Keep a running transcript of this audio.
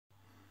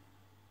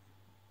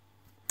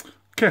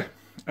Okay,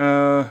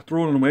 the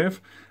Rolling Wave.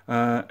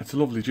 It's a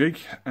lovely jig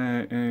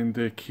in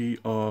the key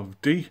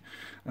of D.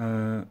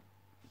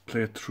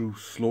 Play it through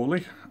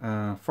slowly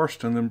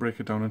first and then break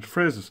it down into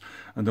phrases,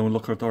 and then we'll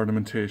look at the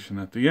ornamentation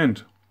at the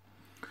end.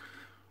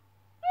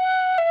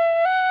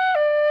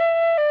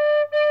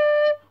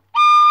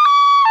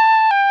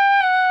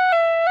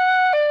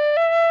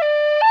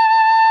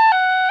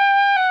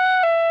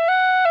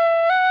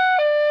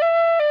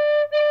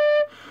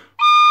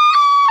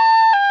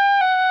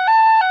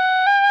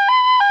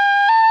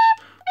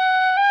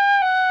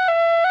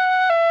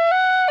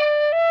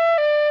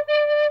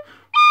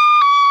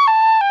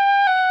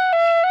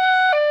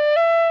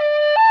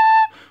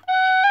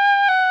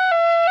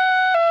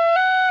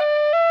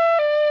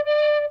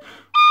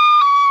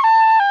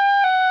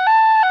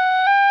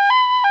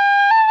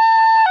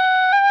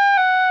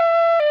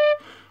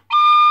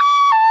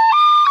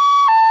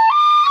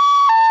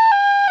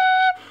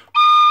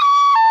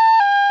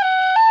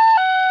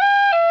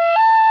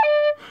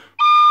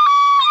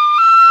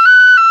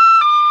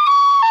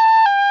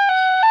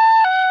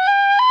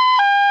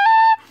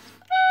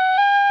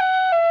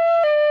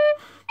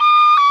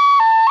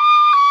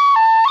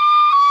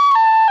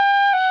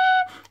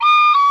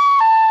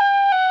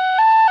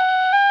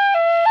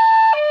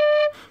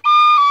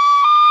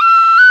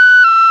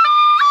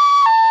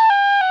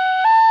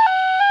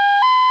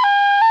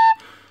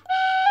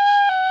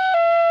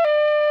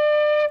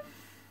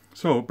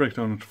 So break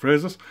down into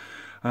phrases,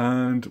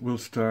 and we'll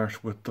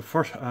start with the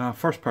first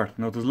part.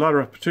 Now there's a lot of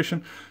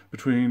repetition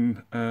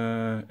between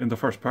in the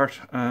first part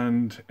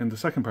and in the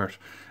second part,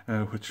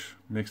 which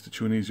makes the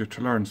tune easier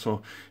to learn.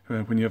 So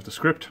when you have the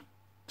script,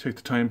 take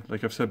the time,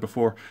 like I've said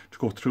before, to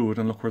go through it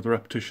and look where the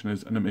repetition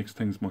is, and it makes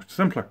things much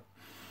simpler.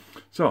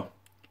 So,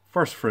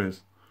 first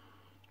phrase.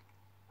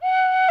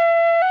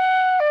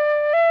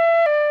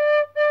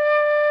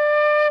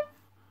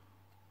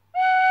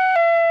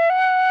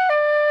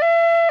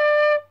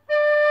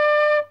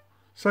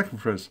 Second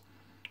phrase.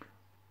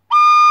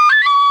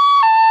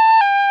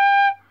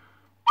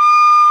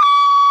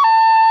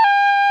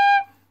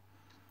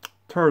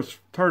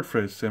 Third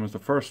phrase, same as the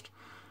first.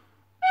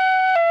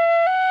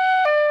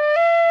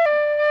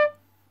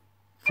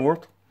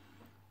 Fourth.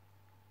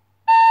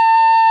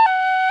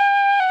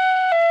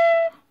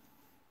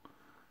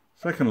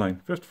 Second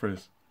line, fifth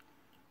phrase.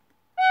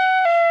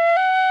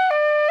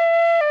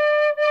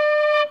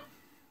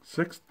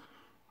 Sixth.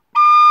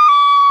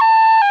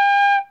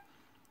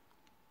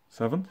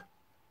 Seventh.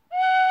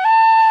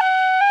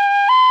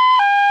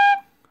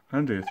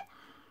 And eighth.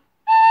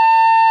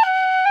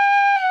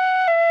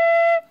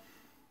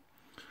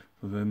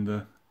 So then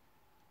the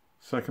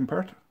second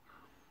part.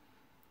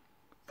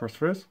 First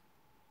phrase.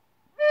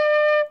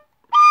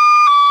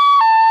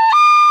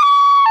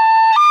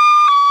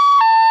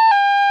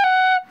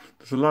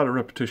 There's a lot of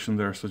repetition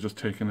there, so just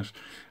taking it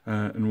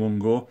in one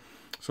go.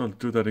 So I'll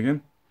do that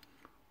again.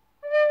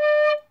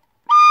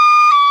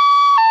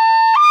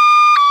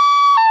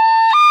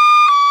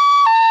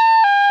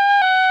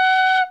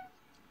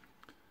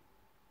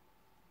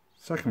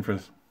 Second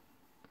phrase.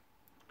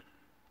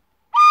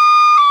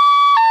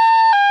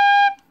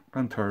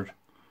 And third.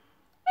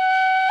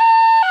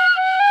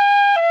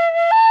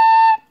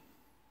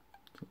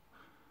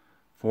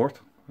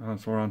 Fourth.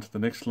 And so we're on to the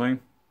next line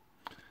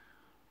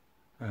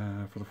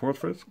for the fourth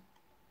phrase.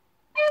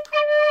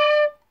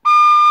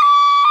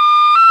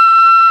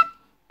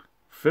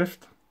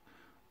 Fifth.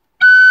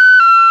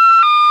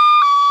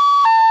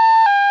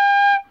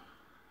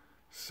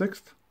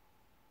 Sixth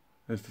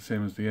is the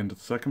same as the end of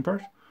the second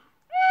part.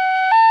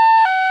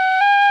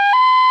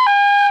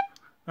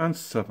 And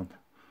seventh.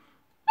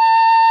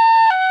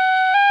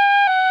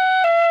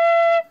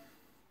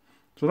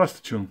 So that's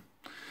the tune.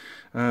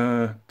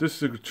 This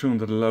is a tune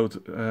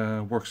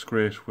that works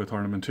great with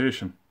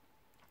ornamentation,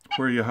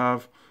 where you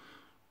have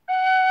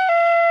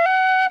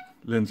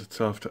lends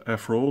itself to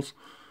F rolls.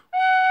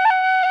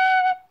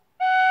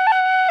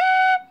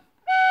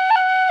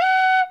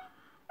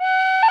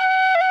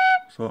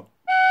 So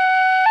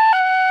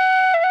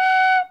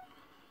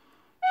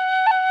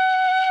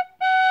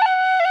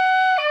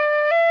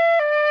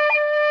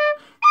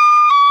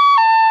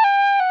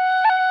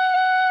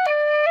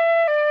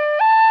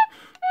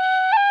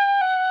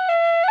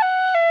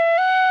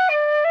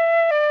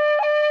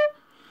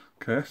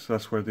okay, so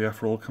that's where the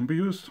F roll can be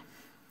used.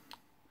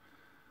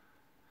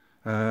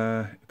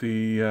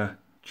 The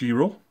G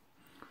roll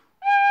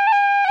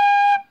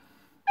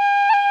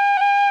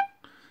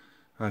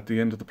at the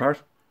end of the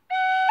part.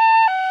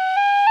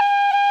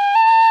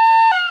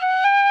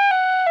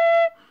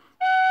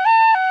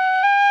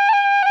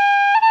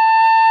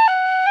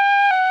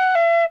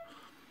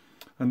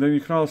 And then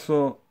you can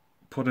also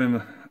put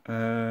in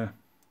an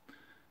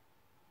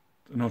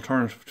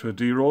alternative to a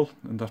D roll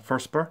in that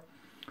first bar.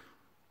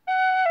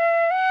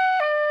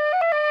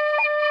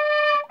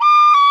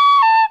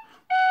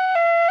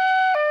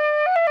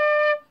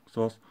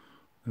 So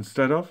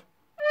instead of,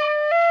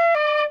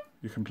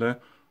 you can play.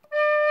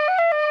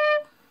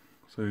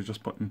 So you're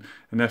just putting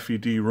an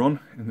FED run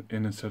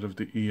in instead of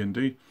the E and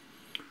D.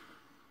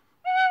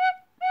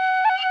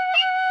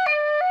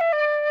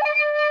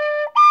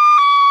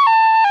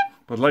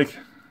 But like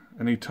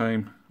any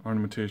time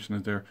ornamentation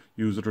is there,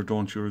 use it or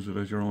don't use it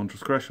as your own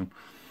discretion.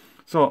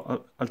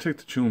 So I'll take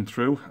the tune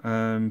through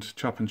and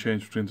chop and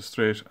change between the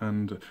straight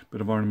and a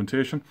bit of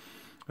ornamentation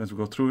as we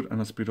go through it,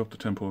 and I'll speed up the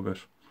tempo a bit.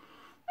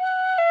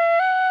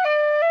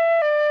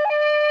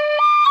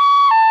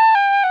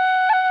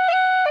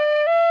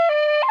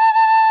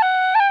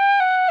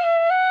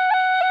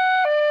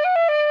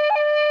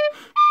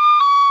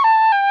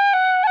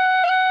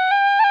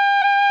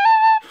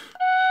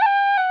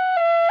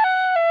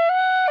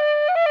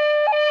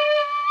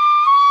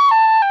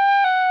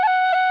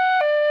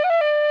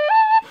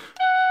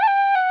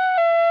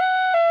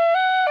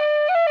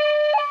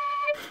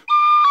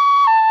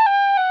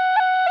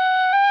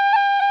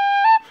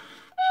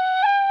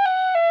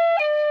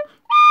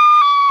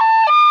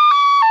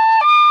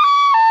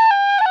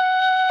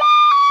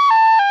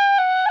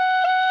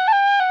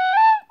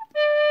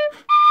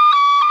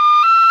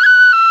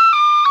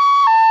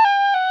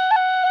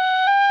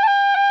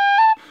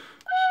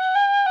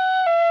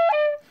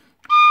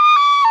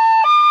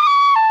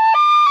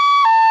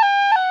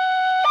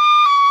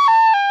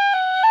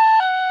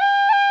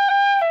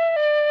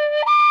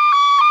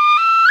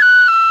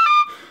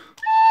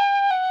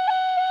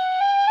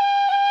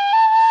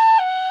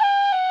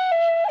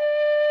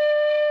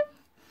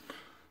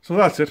 So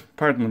that's it.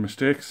 Pardon the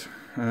mistakes.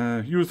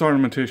 Use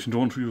ornamentation,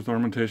 don't use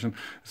ornamentation.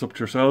 It's up to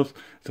yourselves.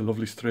 It's a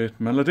lovely straight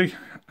melody.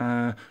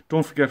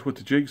 Don't forget with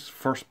the jigs,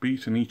 first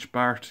beat in each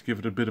bar to give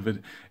it a bit of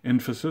an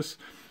emphasis.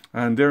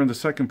 And there in the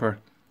second part.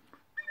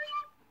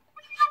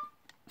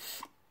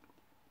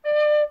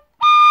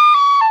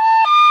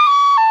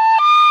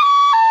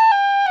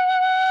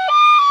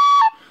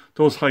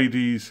 Those high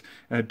Ds,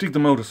 dig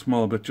them out a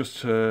small bit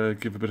just to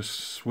give a bit of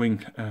swing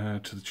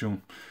to the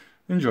tune.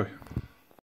 Enjoy.